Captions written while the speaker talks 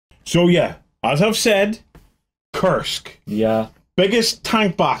So yeah, as I've said, Kursk. Yeah. Biggest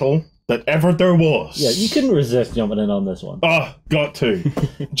tank battle that ever there was. Yeah, you couldn't resist jumping in on this one. Oh, got to.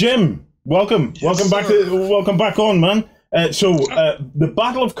 Jim, welcome. Yes, Welcome back on, man. The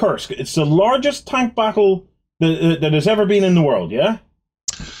Battle of Kursk, it's the largest tank battle that has ever been in the world, yeah?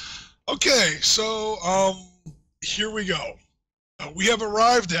 Okay, so here we go. We have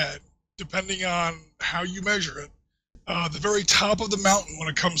arrived at, depending on how you measure it, the very top of the mountain when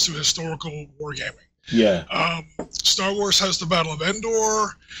it comes to historical wargaming. Yeah. Star Wars has the Battle of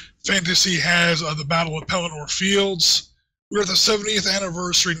Endor. Fantasy has the Battle of Pelennor Fields. We're at the 70th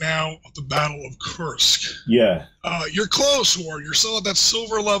anniversary now of the Battle of Kursk. Yeah. You're close, Ward. You're still at that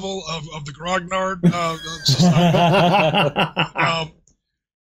silver level of the Grognard.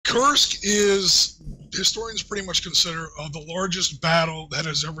 Kursk is, historians pretty much consider, the largest battle that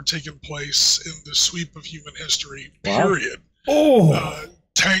has ever taken place in the sweep of human history, period. Wow. Oh.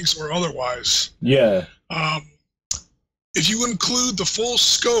 Tanks or otherwise. Yeah. If you include the full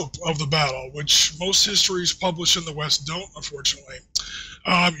scope of the battle, which most histories published in the West don't, unfortunately,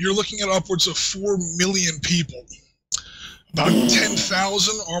 you're looking at upwards of 4 million people. About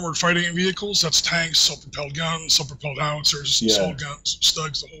 10,000 armored fighting vehicles, that's tanks, self-propelled guns, self-propelled howitzers, assault guns,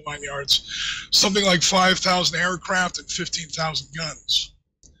 stugs, the whole 9 yards. Something like 5,000 aircraft and 15,000 guns.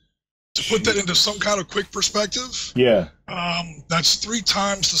 To put that into some kind of quick perspective, that's 3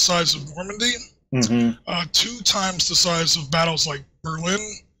 times the size of Normandy, 2 times the size of battles like Berlin,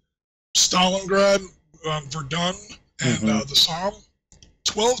 Stalingrad, Verdun, and the Somme,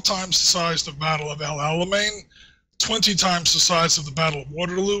 12 times the size of the Battle of El Alamein, 20 times the size of the Battle of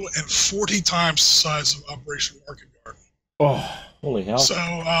Waterloo, and 40 times the size of Operation Market Garden. Oh, holy hell. So,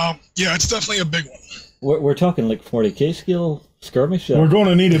 yeah, it's definitely a big one. We're talking like 40K scale skirmish. We're going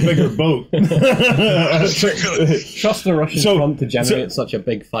to need a bigger boat. Trust the Russian front to generate such a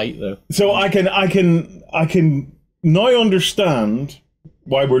big fight, though. So I can now understand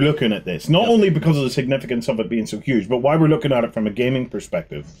why we're looking at this. Not only because of the significance of it being so huge, but why we're looking at it from a gaming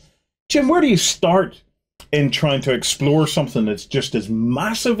perspective. Jim, where do you start in trying to explore something that's just as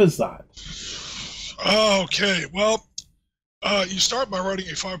massive as that? Okay, well, you start by writing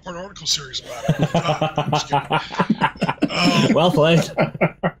a 5-part article series about it. Well played.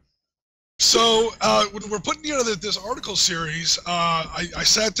 So when we're putting together this article series, I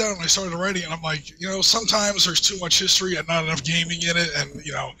sat down and I started writing, and I'm like, sometimes there's too much history and not enough gaming in it, and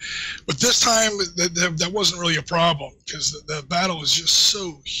but this time that wasn't really a problem because the battle is just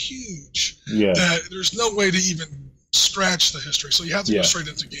so huge that there's no way to even scratch the history. So you have to go straight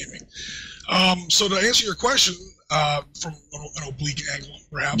into gaming. So to answer your question, from an oblique angle,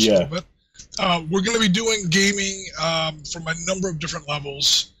 perhaps a little bit, we're going to be doing gaming from a number of different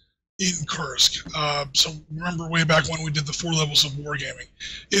levels in Kursk. So remember way back when we did the 4 levels of wargaming.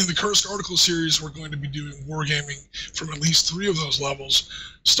 In the Kursk article series, we're going to be doing wargaming from at least 3 of those levels,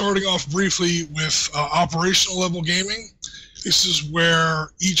 starting off briefly with operational level gaming. This is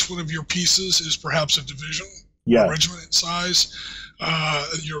where each one of your pieces is perhaps a division, a regiment in size.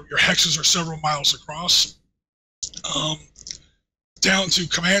 Your hexes are several miles across. Down to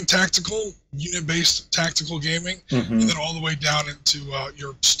command tactical, unit-based tactical gaming, and then all the way down into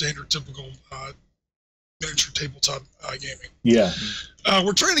your standard typical miniature tabletop gaming. Yeah.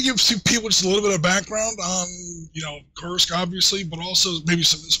 We're trying to give people just a little bit of background on, Kursk, obviously, but also maybe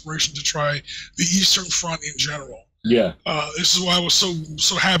some inspiration to try the Eastern Front in general. Yeah. This is why I was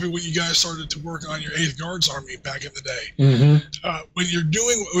so happy when you guys started to work on your 8th Guards Army back in the day. When you're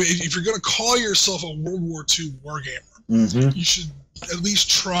if you're going to call yourself a World War II wargamer, you should at least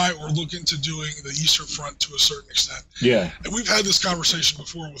try or look into doing the Eastern Front to a certain extent. Yeah. And we've had this conversation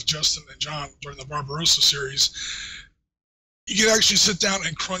before with Justin and John during the Barbarossa series. You can actually sit down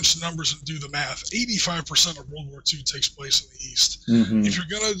and crunch the numbers and do the math. 85% of World War II takes place in the East. If you're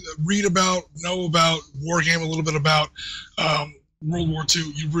going to read about, know about, wargame a little bit about World War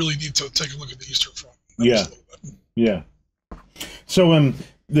II, you really need to take a look at the Eastern Front. Yeah. So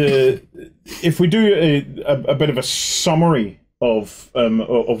if we do a bit of a summary of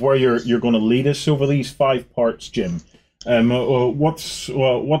where you're going to lead us over these 5 parts, Jim, what's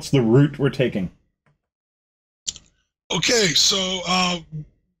the route we're taking? Okay, so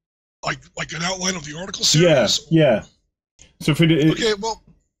like an outline of the article series. Yeah. So if we okay, well,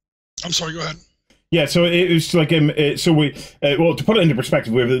 I'm sorry. Go ahead. Yeah, so it's like so we well, to put it into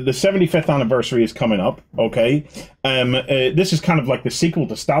perspective, we have the 75th anniversary is coming up. Okay, this is kind of like the sequel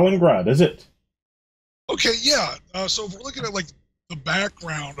to Stalingrad, is it? Okay, yeah. So if we're looking at like the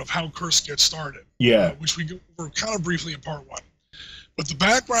background of how Kursk gets started, which we go over kind of briefly in part 1, but the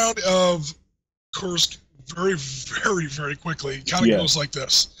background of Kursk very, very, very quickly. It kind of goes like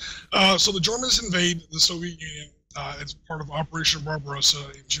this. So the Germans invade the Soviet Union as part of Operation Barbarossa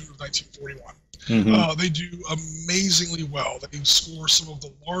in June of 1941. They do amazingly well. They score some of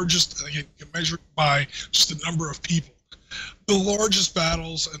the largest, again, you can measure it by just the number of people. The largest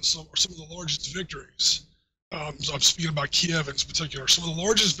battles and some of the largest victories. I'm speaking about Kiev in particular. Some of the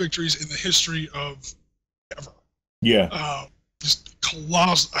largest victories in the history of ever. Yeah. Just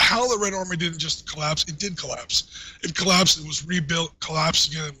colossal. How the Red Army didn't just collapse, it did collapse. It collapsed, it was rebuilt,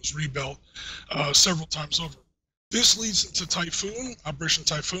 collapsed again, it was rebuilt several times over. This leads into Typhoon, Operation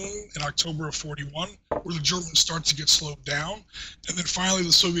Typhoon, in October of 41, where the Germans start to get slowed down. And then finally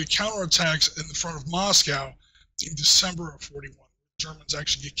the Soviet counterattacks in the front of Moscow in December of 41. The Germans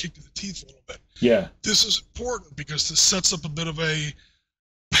actually get kicked in the teeth a little bit. Yeah. This is important because this sets up a bit of a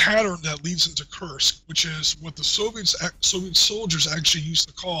pattern that leads into Kursk, which is what the Soviet soldiers actually used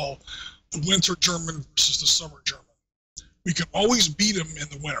to call the winter German versus the summer German. We can always beat them in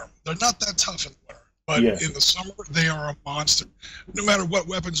the winter. They're not that tough in the winter, but in the summer, they are a monster. No matter what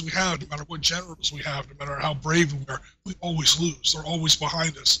weapons we have, no matter what generals we have, no matter how brave we are, we always lose. They're always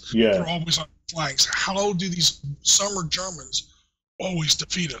behind us. They're always on flanks. How do these summer Germans always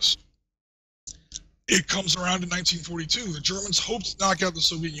defeat us? It comes around in 1942. The Germans hoped to knock out the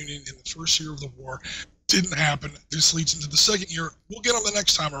Soviet Union in the first year of the war. Didn't happen. This leads into the second year. We'll get them the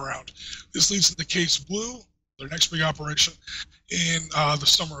next time around. This leads into Case Blue, their next big operation, in the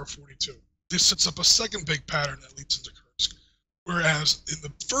summer of 42. This sets up a second big pattern that leads into Kursk. Whereas in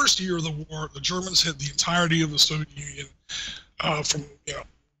the first year of the war, the Germans hit the entirety of the Soviet Union from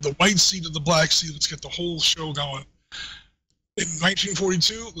the White Sea to the Black Sea. Let's get the whole show going. In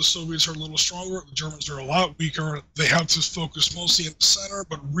 1942, the Soviets are a little stronger. The Germans are a lot weaker. They have to focus mostly in the center,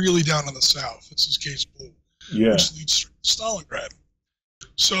 but really down in the south. This is Case Blue, which leads to Stalingrad.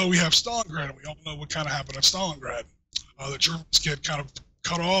 So we have Stalingrad, and we all know what kind of happened at Stalingrad. The Germans get kind of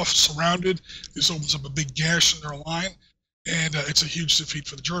cut off, surrounded. This opens up a big gash in their line, and it's a huge defeat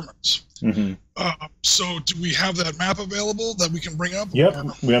for the Germans. So do we have that map available that we can bring up?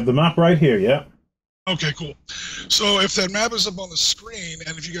 Yep, we have the map right here, Okay, cool. So if that map is up on the screen,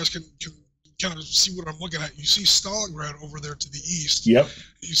 and if you guys can kind of see what I'm looking at, you see Stalingrad over there to the east. Yep.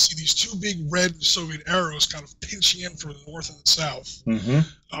 You see these two big red Soviet arrows kind of pinching in from the north and the south.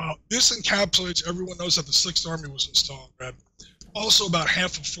 This encapsulates, everyone knows that the 6th Army was in Stalingrad. Also, about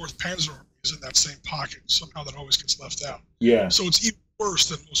half of 4th Panzer Army is in that same pocket. Somehow that always gets left out. Yeah. So it's even worse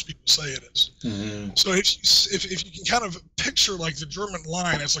than most people say it is. So if you can kind of picture like the German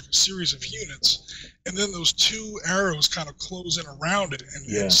line as like a series of units, and then those two arrows kind of close in around it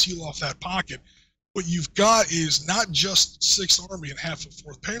and seal off that pocket, what you've got is not just 6th Army and half of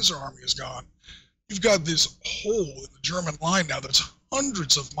 4th Panzer Army is gone. You've got this hole in the German line now that's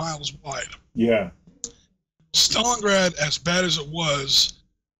hundreds of miles wide. Yeah. Stalingrad, as bad as it was,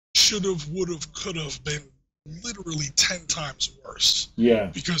 should have, would have, could have been literally 10 times worse. Yeah.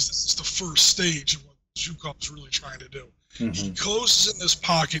 Because this is the first stage of what Zhukov's really trying to do. He closes in this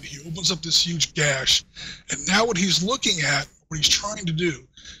pocket, he opens up this huge gash, and now what he's looking at, what he's trying to do,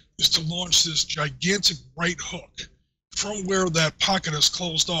 is to launch this gigantic right hook from where that pocket is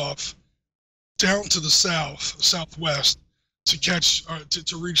closed off down to the southwest, to catch,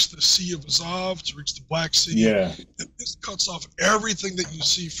 to reach the Sea of Azov, to reach the Black Sea. Yeah. And this cuts off everything that you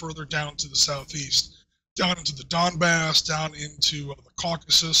see further down to the southeast, down into the Donbass, down into the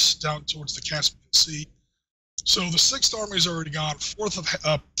Caucasus, down towards the Caspian Sea. So the 6th Army is already gone. Half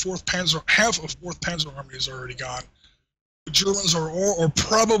of 4th Panzer Army is already gone. The Germans are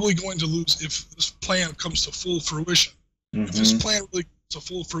probably going to lose if this plan comes to full fruition. If this plan really comes to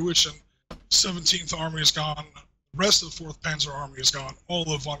full fruition, 17th Army is gone. The rest of the 4th Panzer Army is gone.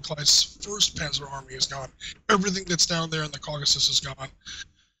 All of von Kleist's 1st Panzer Army is gone. Everything that's down there in the Caucasus is gone.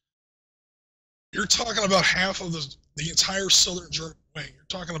 You're talking about half of the entire southern German wing. You're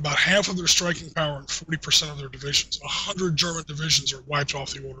talking about half of their striking power and 40% of their divisions. 100 German divisions are wiped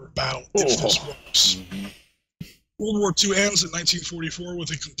off the order of battle if this works. World War II ends in 1944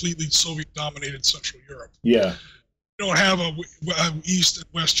 with a completely Soviet-dominated Central Europe. Yeah. You don't have a East and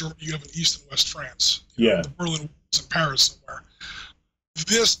West Germany, you have an East and West France. The Berlin was in Paris somewhere.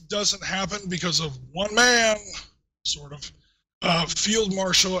 This doesn't happen because of one man, sort of, Field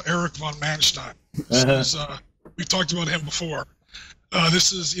Marshal Erich von Manstein. We've talked about him before.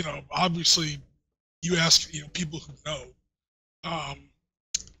 This is, obviously, you ask, people who know,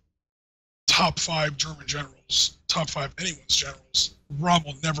 top 5 German generals, top 5 anyone's generals.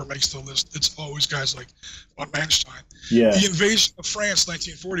 Rommel never makes the list. It's always guys like von Manstein. Yeah. The invasion of France,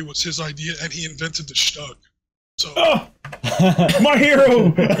 1940, was his idea, and he invented the Stug. So, my hero!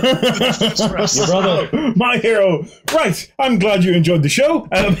 Your brother. My hero! Right, I'm glad you enjoyed the show.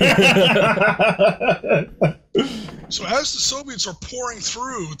 So as the Soviets are pouring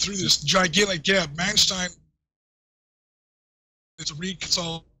through this gigantic gap, Manstein is a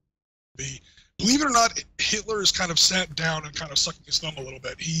reconsolidate. Believe it or not, Hitler has kind of sat down and kind of sucking his thumb a little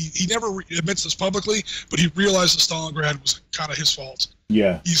bit. He never admits this publicly, but he realized that Stalingrad was kind of his fault.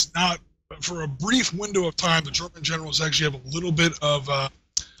 Yeah. He's not. For a brief window of time, the German generals actually have a little bit of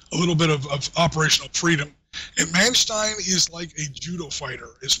operational freedom. And Manstein is like a judo fighter.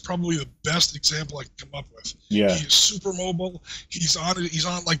 Is probably the best example I can come up with. Yeah. He is super mobile. He's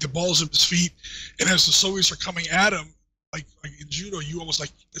on like the balls of his feet. And as the Soviets are coming at him, like in judo, you almost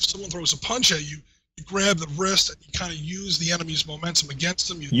like if someone throws a punch at you, you grab the wrist and you kind of use the enemy's momentum against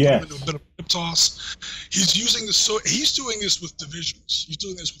them. You put them into a bit of hip toss. He's using this. So he's doing this with divisions. He's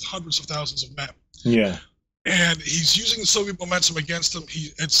doing this with hundreds of thousands of men. Yeah. And he's using the Soviet momentum against them.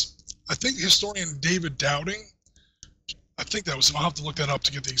 I think historian David Dowding, I think that was him. I'll have to look that up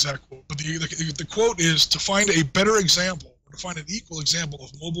to get the exact quote. But the quote is, to find a better example, or to find an equal example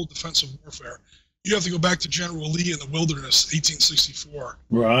of mobile defensive warfare, you have to go back to General Lee in the Wilderness, 1864.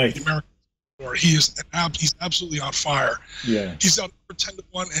 Right. The American War. He's absolutely on fire. Yeah. He's out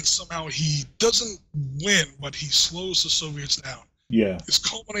 10-1, and somehow he doesn't win, but he slows the Soviets down. Yeah. This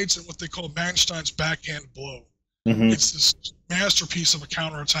culminates in what they call Manstein's backhand blow. Mm-hmm. It's this masterpiece of a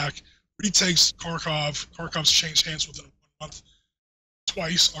counterattack. He takes Kharkov. Kharkov's changed hands within 1 month,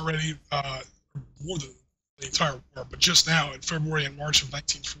 twice already, more than the entire war. But just now, in February and March of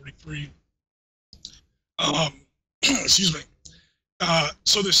 1943, excuse me.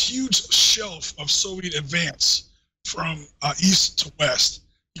 So this huge shelf of Soviet advance from east to west.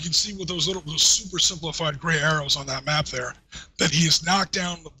 You can see with those super simplified gray arrows on that map there, that he has knocked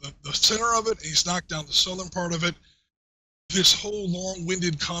down the center of it, and he's knocked down the southern part of it. This whole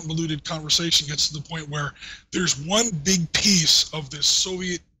long-winded, convoluted conversation gets to the point where there's one big piece of this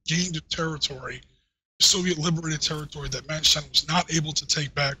Soviet gained territory, Soviet liberated territory that Manstein was not able to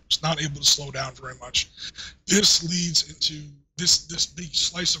take back, was not able to slow down very much. This leads into this big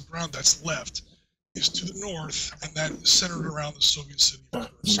slice of ground that's left is to the north, and that is centered around the Soviet city of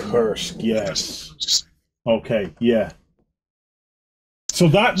Kursk. Kursk, yes. Okay, yeah. So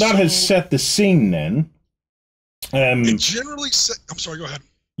that has set the scene then. It generally set, I'm sorry, go ahead.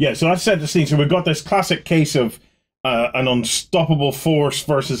 Yeah, so that set the scene. So we've got this classic case of an unstoppable force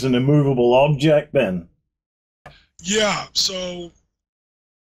versus an immovable object then. Yeah, so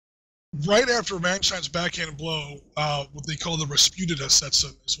right after Manstein's backhand blow, what they call the Rasputina sets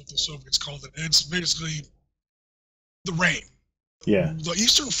in, is what the Soviets called it. And it's basically the rain. Yeah. The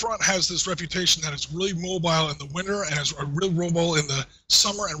Eastern Front has this reputation that it's really mobile in the winter and is really mobile in the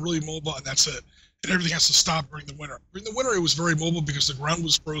summer and really mobile, and that's it. And everything has to stop during the winter. During the winter, it was very mobile because the ground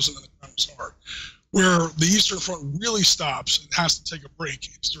was frozen and the ground was hard. Where the Eastern Front really stops and has to take a break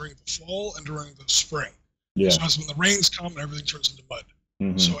is during the fall and during the spring. Yeah. So that's when the rains come and everything turns into mud.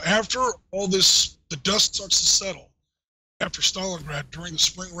 Mm-hmm. So after all this, the dust starts to settle. After Stalingrad, during the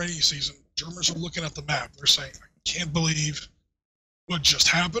spring rainy season, Germans are looking at the map. They're saying, I can't believe what just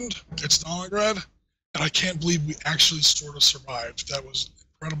happened at Stalingrad, and I can't believe we actually sort of survived. That was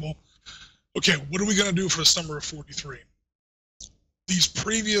incredible. Okay, what are we going to do for the summer of 43? These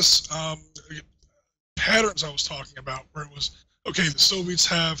previous patterns I was talking about, where it was, okay, the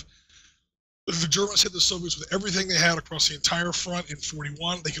Germans hit the Soviets with everything they had across the entire front in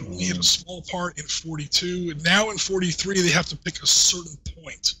 41. They could only hit a small part in 42. And now in 43, they have to pick a certain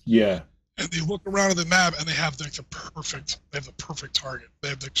point. Yeah. And they look around at the map and they have the perfect target. They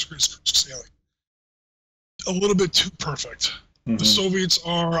have the Kursk salient. A little bit too perfect. Mm-hmm. The Soviets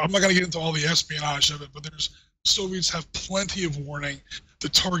are, I'm not going to get into all the espionage of it, but the Soviets have plenty of warning. The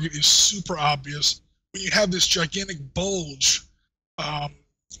target is super obvious. When you have this gigantic bulge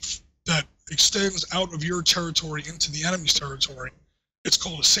that extends out of your territory into the enemy's territory, it's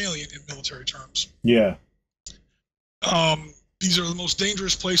called a salient in military terms. Yeah. These are the most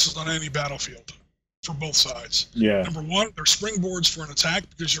dangerous places on any battlefield for both sides. Yeah. Number one, they're springboards for an attack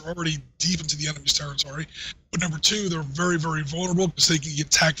because you're already deep into the enemy's territory. But number two, they're very, very vulnerable because they can get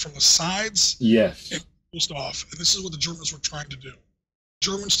attacked from the sides. Yes. And closed off. And this is what the Germans were trying to do.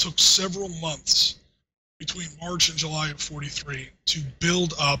 Germans took several months between March and July of 43 to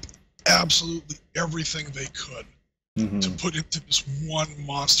build up absolutely everything they could to put into this one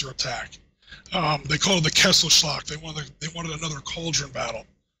monster attack. They called it the Kesselschlacht. They wanted another cauldron battle.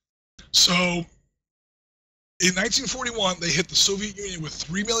 So in 1941, they hit the Soviet Union with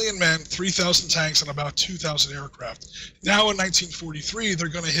 3 million men, 3,000 tanks, and about 2,000 aircraft. Now in 1943, they're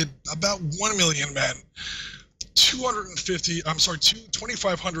going to hit about 1 million men,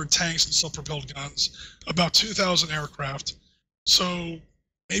 2,500 tanks and self-propelled guns, about 2,000 aircraft. So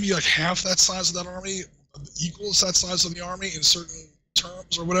maybe like half that size of that army, equals that size of the army in certain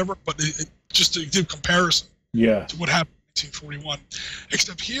terms or whatever. But just to give comparison to what happened in 1941.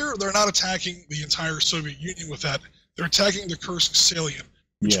 Except here, they're not attacking the entire Soviet Union with that. They're attacking the Kursk salient,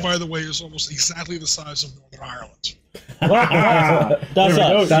 which, by the way, is almost exactly the size of Northern Ireland. That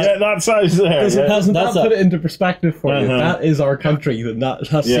size there. Doesn't that put it into perspective for you? That is our country.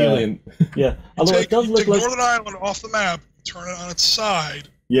 That's salient. Yeah. Although it does look take like Northern Ireland off the map, turn it on its side.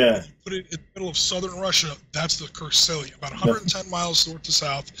 Yeah. Put it in the middle of southern Russia. That's the Kursk salient, about 110 miles north to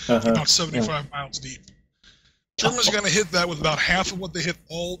south, about 75 miles deep. Germans are going to hit that with about half of what they hit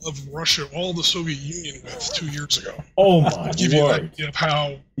all of Russia, all the Soviet Union with 2 years ago. Oh my give you an idea of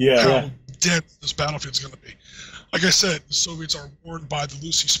how dense this battlefield is going to be. Like I said, the Soviets are warned by the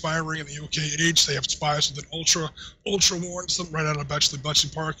Lucy spy ring and the OKH. They have spies within Ultra. Ultra warns them right out of Bletchley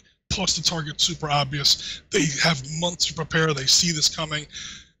Park. Plus the target's super obvious. They have months to prepare. They see this coming,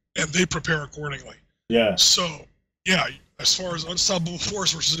 and they prepare accordingly. Yeah. So, yeah, as far as unstoppable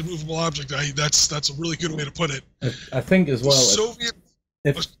force versus immovable object, that's a really good way to put it. I think as well. Soviet.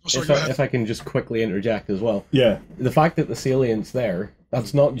 If I can just quickly interject as well. Yeah. The fact that the salient's there,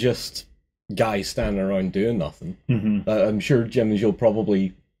 that's not just guys standing around doing nothing. I'm sure, Jim, as you'll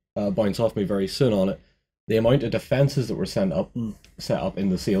probably bounce off me very soon on it, the amount of defenses that were set up in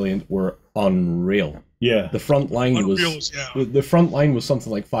the salient were unreal. Yeah. The front line was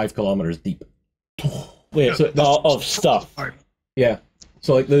something like 5 kilometers deep. Wait, so of stuff. Yeah.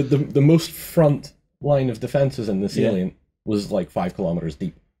 So like the most front line of defenses in the salient was like 5 kilometers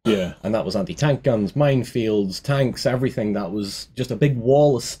deep. Yeah. And that was anti-tank guns, minefields, tanks, everything. That was just a big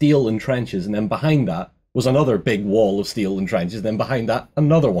wall of steel and trenches, and then behind that was another big wall of steel and trenches, and then behind that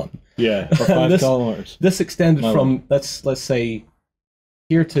another one. Yeah. For 5 kilometers. This extended from let's say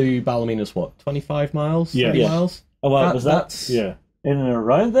here to Ballymena, what, 25 miles? 30 miles? Oh wow, that's in and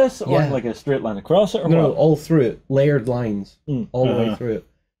around this, or like a straight line across it, or no, all through it, layered lines, all the way through it.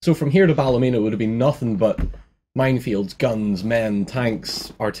 So from here to Ballymena would have been nothing but minefields, guns, men,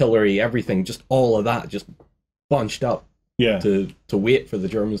 tanks, artillery, everything, just all of that, just bunched up. Yeah. To wait for the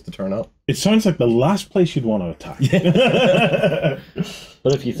Germans to turn up. It sounds like the last place you'd want to attack.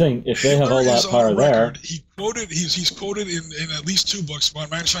 But if you think, if they have all that power there... He's quoted in at least 2 books by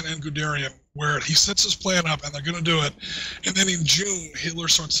Manstein and Guderian, where he sets his plan up and they're going to do it. And then in June, Hitler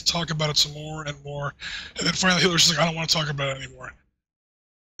starts to talk about it some more and more. And then finally Hitler's like, I don't want to talk about it anymore.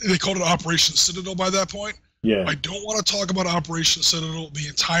 They called it Operation Citadel by that point. Yeah. I don't want to talk about Operation Citadel. The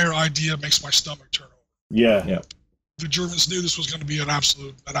entire idea makes my stomach turn over. Yeah. Yeah. The Germans knew this was going to be an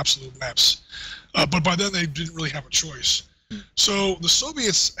absolute mess. But by then they didn't really have a choice. So the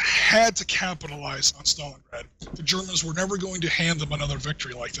Soviets had to capitalize on Stalingrad. The Germans were never going to hand them another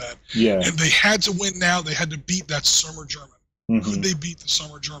victory like that. Yeah. And they had to win now. They had to beat that summer German. Could they beat the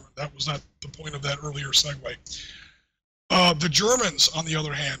summer German? That was not the point of that earlier segue. The Germans, on the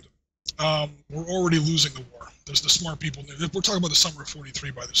other hand, were already losing the war. There's the smart people knew. We're talking about the summer of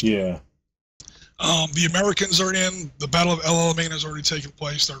 43 by this point. Yeah. The Americans are in. The Battle of El Alamein has already taken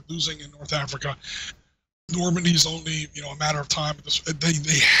place. They're losing in North Africa. Normandy's only, a matter of time.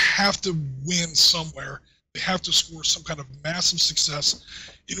 They have to win somewhere. They have to score some kind of massive success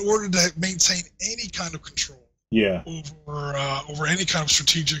in order to maintain any kind of control. Yeah. Over any kind of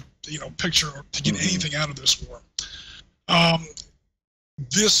strategic, picture, or to get anything out of this war.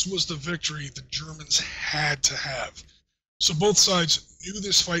 This was the victory the Germans had to have. So both sides knew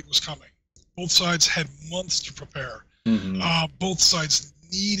this fight was coming. Both sides had months to prepare. Both sides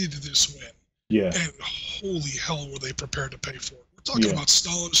needed this win. Yeah. And holy hell were they prepared to pay for it. We're talking about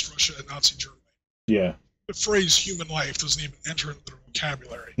Stalinist Russia and Nazi Germany. Yeah. The phrase human life doesn't even enter into their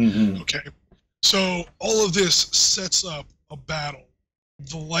vocabulary. Okay. So all of this sets up a battle,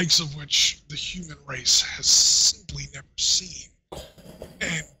 the likes of which the human race has simply never seen.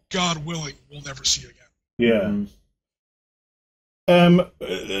 And God willing, we'll never see again. Yeah.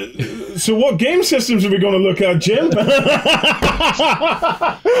 So what game systems are we going to look at, Jim? I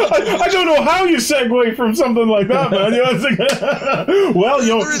don't know how you segue from something like that, man. Well,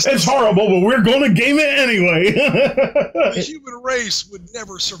 it's horrible, but we're going to game it anyway. The human race would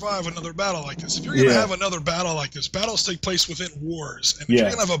never survive another battle like this. If you're going to have another battle like this, battles take place within wars. And if you're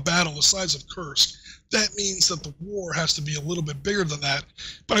going to have a battle the size of Kursk, that means that the war has to be a little bit bigger than that.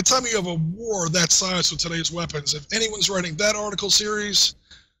 By the time you have a war that size with today's weapons, if anyone's writing that article series,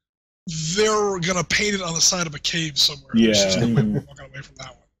 they're going to paint it on the side of a cave somewhere. Yeah. There's no way we're walking away from that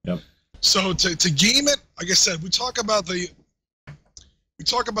one. Yep. So to game it, like I said, we talk about the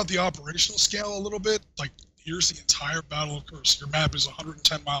operational scale a little bit, like here's the entire Battle of Kursk. Your map is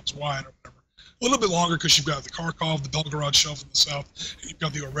 110 miles wide or whatever. A little bit longer because you've got the Kharkov, the Belgorod Shelf in the south, and you've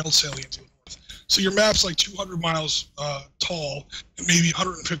got the Orel salient to the north. So your map's like 200 miles tall and maybe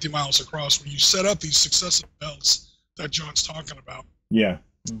 150 miles across, where you set up these successive belts that John's talking about. Yeah.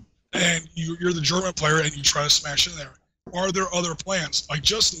 And you're the German player, and you try to smash in there. Are there other plans? Like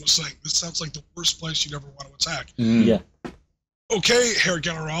Justin was saying, this sounds like the worst place you'd ever want to attack. Yeah. Okay, Herr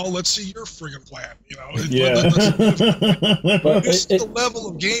General, let's see your friggin' plan. You know, But this is the level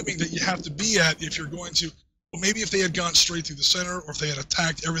of gaming that you have to be at if you're going to. Well, maybe if they had gone straight through the center, or if they had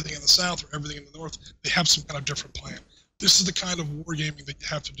attacked everything in the south or everything in the north, they have some kind of different plan. This is the kind of wargaming that you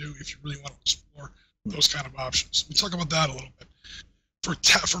have to do if you really want to explore those kind of options. We talk about that a little bit. For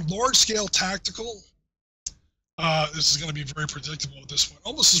large-scale tactical, this is going to be very predictable at this point,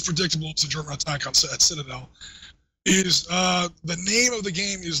 almost as predictable as the German attack at Citadel. Is the name of the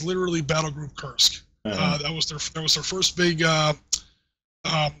game is literally Battle Group Kursk. That was their first big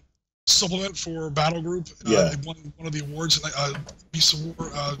supplement for Battle Group. They won one of the awards in Beast of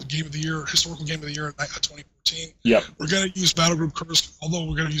War Game of the Year, Historical Game of the Year in 2014. Yep. We're going to use Battle Group Kursk, although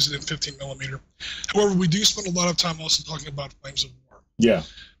we're going to use it in 15 millimeter. However, we do spend a lot of time also talking about Flames of War. Yeah.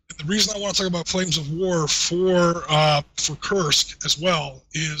 And the reason I want to talk about Flames of War for Kursk as well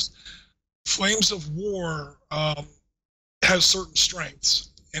is Flames of War has certain strengths,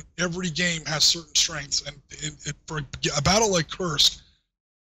 and every game has certain strengths. And for a battle like Kursk,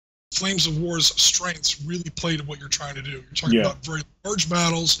 Flames of War's strengths really play to what you're trying to do. You're talking about very large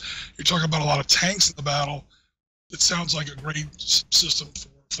battles. You're talking about a lot of tanks in the battle. It sounds like a great system for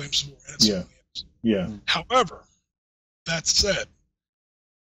Flames of War, and it certainly is. Yeah. However, that said,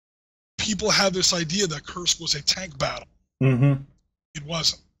 people have this idea that Kursk was a tank battle. Mm-hmm. It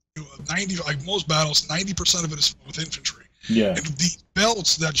wasn't. 90, like most battles, 90% of it is with infantry. Yeah. And the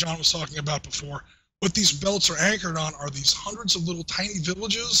belts that John was talking about before, what these belts are anchored on are these hundreds of little tiny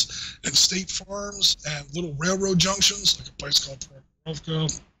villages and state farms and little railroad junctions, like a place called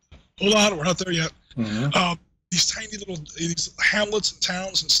Pokrovka. Hold on, we're not there yet. Mm-hmm. These tiny little hamlets and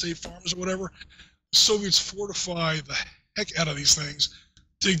towns and state farms or whatever. The Soviets fortify the heck out of these things,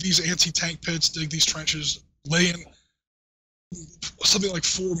 dig these anti-tank pits, dig these trenches, lay in something like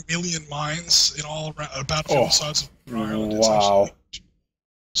 4 million mines in all around a battlefield the size of Ireland. Wow.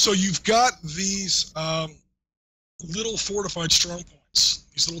 So you've got these little fortified strong points,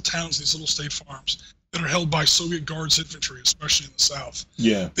 these little towns, these little state farms that are held by Soviet Guards infantry, especially in the south.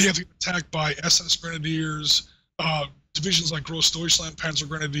 Yeah. They have to get attacked by SS Grenadiers, divisions like Grossdeutschland Panzer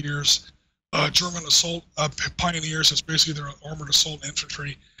Grenadiers, German assault pioneers. That's basically their armored assault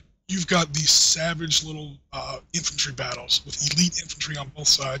infantry. You've got these savage little infantry battles with elite infantry on both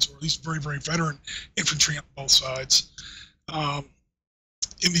sides, or at least very, very veteran infantry on both sides.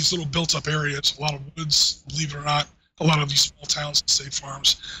 In these little built-up areas, a lot of woods, believe it or not, a lot of these small towns and state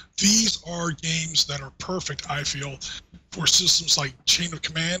farms. These are games that are perfect, I feel, for systems like Chain of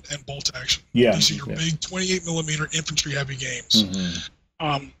Command and Bolt Action. Yeah. These are your big 28 millimeter infantry-heavy games.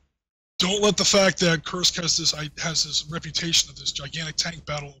 Mm-hmm. Don't let the fact that Kursk has this reputation of this gigantic tank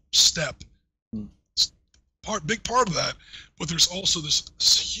battle step. Big part of that, but there's also this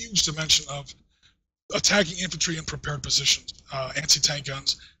huge dimension of attacking infantry in prepared positions, anti-tank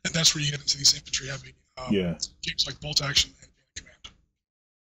guns, and that's where you get into these infantry-heavy games like Bolt Action and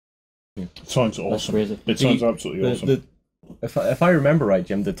Command. It sounds awesome. It sounds absolutely awesome. If I remember right,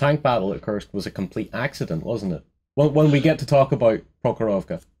 Jim, the tank battle at Kursk was a complete accident, wasn't it? When we get to talk about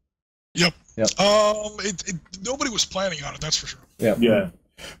Prokhorovka. Yep. Nobody was planning on it, that's for sure. Yeah.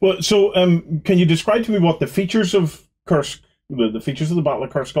 Well, so can you describe to me what the features of Kursk, the features of the Battle of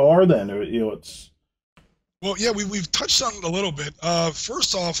Kursk are then? Well, yeah, we've touched on it a little bit.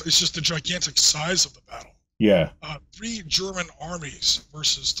 First off, it's just the gigantic size of the battle. Yeah. 3 German armies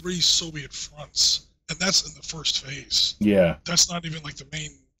versus 3 Soviet fronts, and that's in the first phase. Yeah. That's not even like the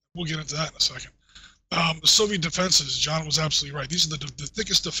main. We'll get into that in a second. The Soviet defenses, John was absolutely right. These are the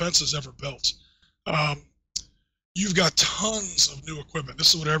thickest defenses ever built. You've got tons of new equipment.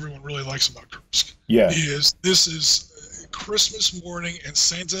 This is what everyone really likes about Kursk. Yeah. This is Christmas morning and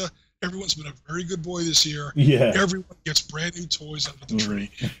Santa. Everyone's been a very good boy this year. Yeah. Everyone gets brand new toys under the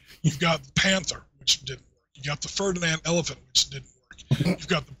tree. You've got the Panther, which didn't work. You got the Ferdinand Elephant, which didn't work. You've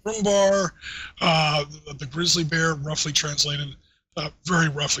got the Brumbar, the Grizzly Bear, roughly translated, very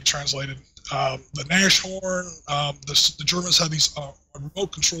roughly translated. The Nashorn. The Germans have these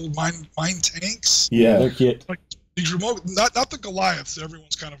remote-controlled mine tanks. Yeah, they're cute. Like these remote, not the Goliaths that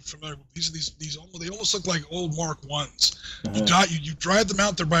everyone's kind of familiar with. These they almost look like old Mark I's. You drive them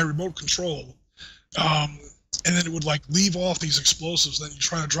out there by remote control. and then it would like leave off these explosives. Then you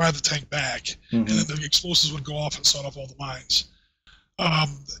try to drive the tank back, and then the explosives would go off and set off all the mines.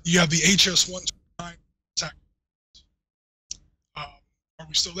 You have the HS-129 attack. Are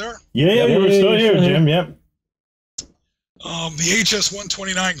we still there? Yeah, we're still here, Jim. Yep. The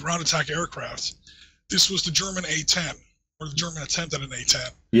HS-129 ground attack aircraft. This was the German A-10, or the German attempt at an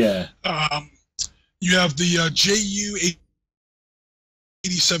A-10. Yeah. You have the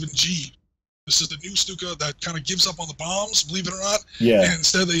Ju-87G. This is the new Stuka that kind of gives up on the bombs, believe it or not. Yeah. And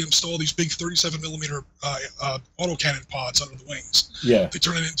instead they install these big 37mm autocannon pods under the wings. Yeah. They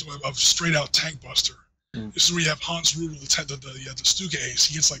turn it into a straight-out tank buster. This is where you have Hans Rudel, the Stuka ace.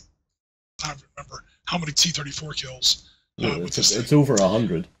 He gets like, I don't remember how many T-34 kills. With this it's over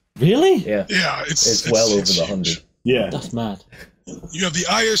 100. Really? Yeah. Yeah, it's well over it's the 100. Yeah. That's mad. You have the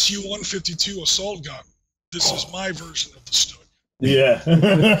ISU-152 assault gun. This is my version of the Stuka. Yeah.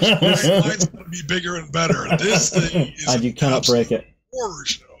 Mine's going to be bigger and better. This thing is And you cannot break it. Horror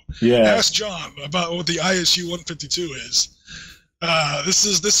show. Yeah. Ask John about what the ISU-152 is. This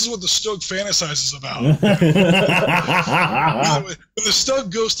is what the Stug fantasizes about. When the Stug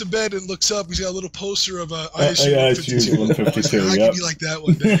goes to bed and looks up, he's got a little poster of a ISU-152. I could be like that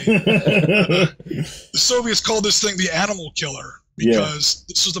one day. The Soviets called this thing the animal killer because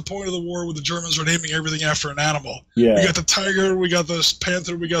this was the point of the war where the Germans were naming everything after an animal. Yeah. We got the tiger, we got the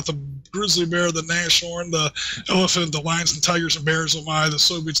panther, we got the grizzly bear, the nashorn, the elephant, the lions and tigers and bears. Oh my, the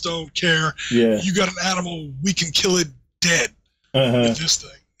Soviets don't care. Yeah. You got an animal, we can kill it dead. With this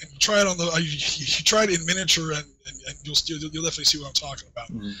thing, and you try it on the you try it in miniature, and you'll definitely see what I'm talking about.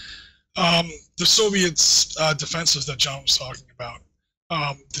 The Soviets' defenses that John was talking about,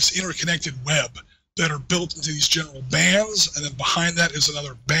 this interconnected web that are built into these general bands, and then behind that is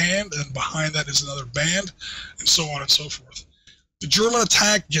another band, and then behind that is another band, and so on and so forth. The German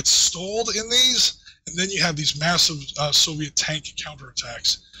attack gets stalled in these, and then you have these massive Soviet tank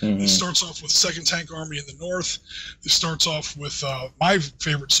counterattacks. It starts off with 2nd Tank Army in the north. It starts off with my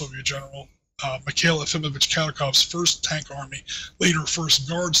favorite Soviet general, Mikhail Efimovich Kharkov's 1st Tank Army, later 1st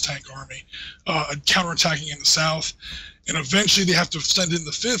Guards Tank Army, counterattacking in the south. And eventually they have to send in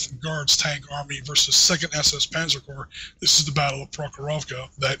the 5th Guards Tank Army versus 2nd SS Panzer Corps. This is the Battle of Prokhorovka.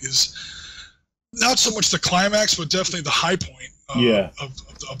 That is not so much the climax, but definitely the high point of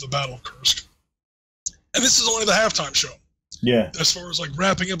the Battle of Kursk. And this is only the halftime show. Yeah. As far as like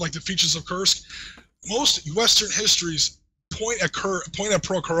wrapping up like the features of Kursk, most Western histories point at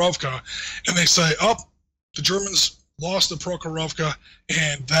Prokhorovka, and they say, the Germans lost at Prokhorovka,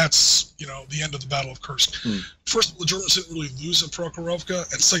 and that's the end of the Battle of Kursk. First of all, the Germans didn't really lose at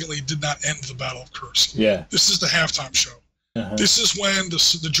Prokhorovka, and secondly, it did not end the Battle of Kursk. Yeah. This is the halftime show. This is when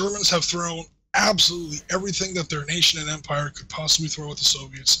the Germans have thrown absolutely everything that their nation and empire could possibly throw at the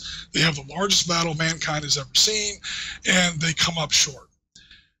Soviets. They have the largest battle mankind has ever seen, and they come up short.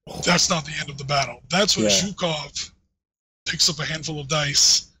 That's not the end of the battle. That's when Zhukov picks up a handful of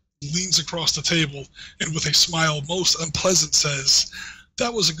dice, leans across the table, and with a smile most unpleasant says,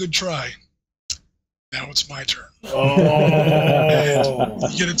 "That was a good try. Now it's my turn." And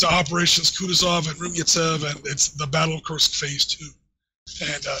you get into Operations Kutuzov and Rumyantsev, and it's the Battle of Kursk Phase 2.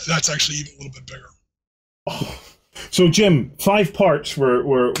 And that's actually even a little bit bigger. So, Jim, 5 parts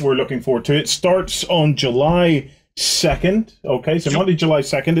we're looking forward to. It starts on July 2nd. Okay, so Monday, July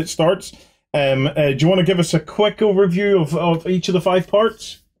 2nd it starts. Do you want to give us a quick overview of each of the 5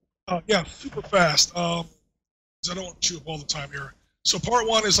 parts? Yeah, super fast. I don't want to chew up all the time here. So part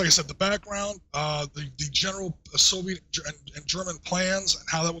 1 is, like I said, the background, the general Soviet and German plans and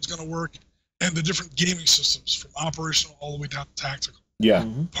how that was going to work, and the different gaming systems from operational all the way down to tactical. Yeah.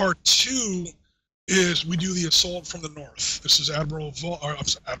 Part 2 is we do the assault from the north. This is Admiral.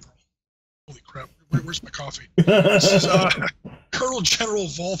 Holy crap! Where's my coffee? This is Colonel General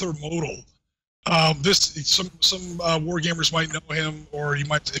Walter Model. Some war gamers might know him, or you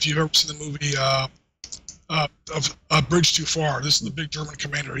might, if you've ever seen the movie of A Bridge Too Far. This is the big German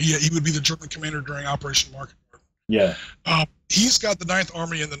commander. He would be the German commander during Operation Market Garden. Yeah. He's got the 9th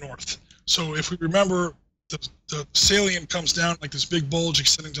Army in the north. So if we remember, the salient comes down like this big bulge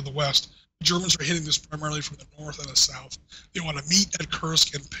extending to the west. The Germans are hitting this primarily from the north and the south. They want to meet at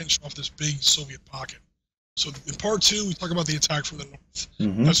Kursk and pinch off this big Soviet pocket. So in part 2, we talk about the attack from the north. That's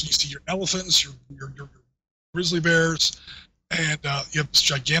when you see your elephants, your grizzly bears, and you have this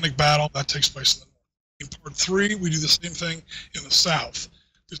gigantic battle that takes place in the north. In part 3, we do the same thing in the south.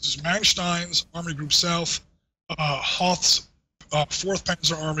 This is Manstein's Army Group South, Hoth's 4th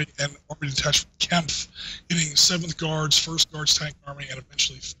Panzer Army, and Army Detachment Kempf, getting 7th Guards, 1st Guards Tank Army, and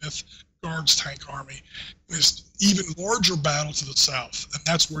eventually 5th Guards Tank Army. This even larger battle to the south, and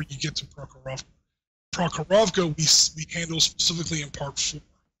that's where you get to Prokhorovka. Prokhorovka we handle specifically in part 4.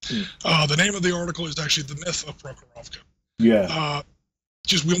 The name of the article is actually The Myth of Prokhorovka. Yeah.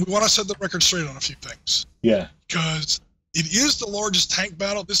 Just we want to set the record straight on a few things. Yeah. Because it is the largest tank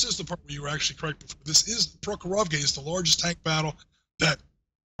battle. This is the part where you were actually correct before. Prokhorovka is the largest tank battle that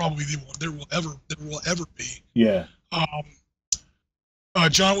probably there will ever be. Yeah.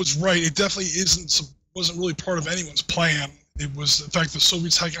 John was right. It definitely wasn't really part of anyone's plan. It was, in fact, the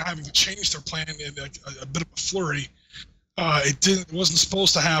Soviets having to change their plan in a bit of a flurry. It wasn't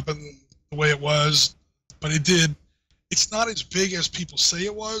supposed to happen the way it was, but it did. It's not as big as people say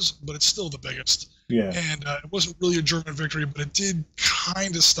it was, but it's still the biggest. Yeah. And it wasn't really a German victory, but it did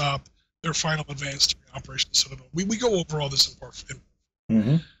kind of stop their final advance during Operation Citadel. We go over all this in part 5.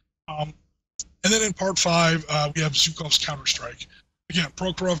 Mm-hmm. And then in part 5, we have Zhukov's counterstrike. Again,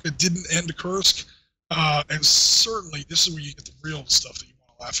 Prokhorovka didn't end Kursk, and certainly, this is where you get the real stuff that you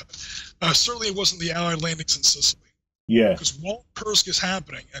want to laugh at. Certainly it wasn't the Allied landings in Sicily. Yeah. Because while Kursk is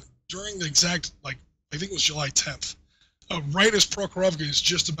happening, and during the exact, I think it was July 10th, right as Prokhorovka is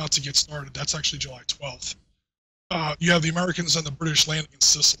just about to get started, that's actually July 12th, you have the Americans and the British landing in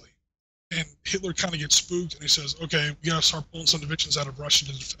Sicily. And Hitler kind of gets spooked, and he says, okay, we got to start pulling some divisions out of Russia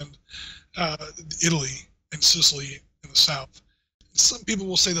to defend Italy and Sicily in the south. And some people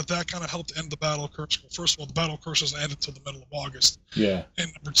will say that kind of helped end the Battle of Kursk. Well, first of all, the Battle of Kursk doesn't end until the middle of August. Yeah.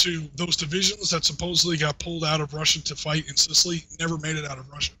 And number 2, those divisions that supposedly got pulled out of Russia to fight in Sicily never made it out of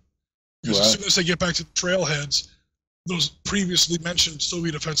Russia. Because as soon as they get back to the trailheads, those previously mentioned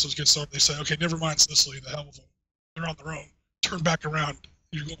Soviet offensives get started. They say, okay, never mind Sicily, the hell with them. They're on their own. Turn back around.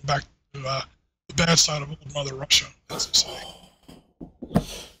 You're going back to the bad side of old Mother Russia, as they say.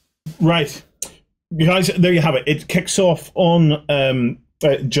 Right. Guys, there you have it. It kicks off on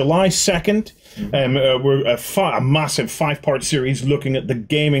July 2nd. We're a massive 5-part series looking at the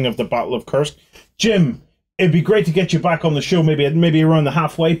gaming of the Battle of Kursk. Jim, it'd be great to get you back on the show, maybe around the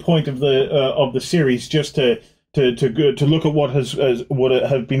halfway point of the series, just to look at what has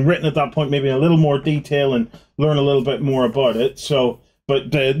been written at that point, maybe in a little more detail, and learn a little bit more about it. So,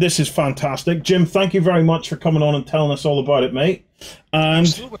 but this is fantastic, Jim. Thank you very much for coming on and telling us all about it, mate. And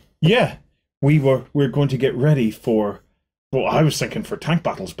Absolutely. yeah, we're going to get ready for. Well, I was thinking for tank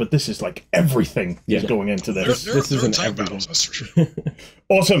battles, but this is like everything is going into this. This isn't tank battles, that's for sure.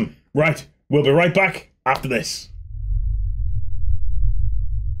 Awesome. Right, we'll be right back after this.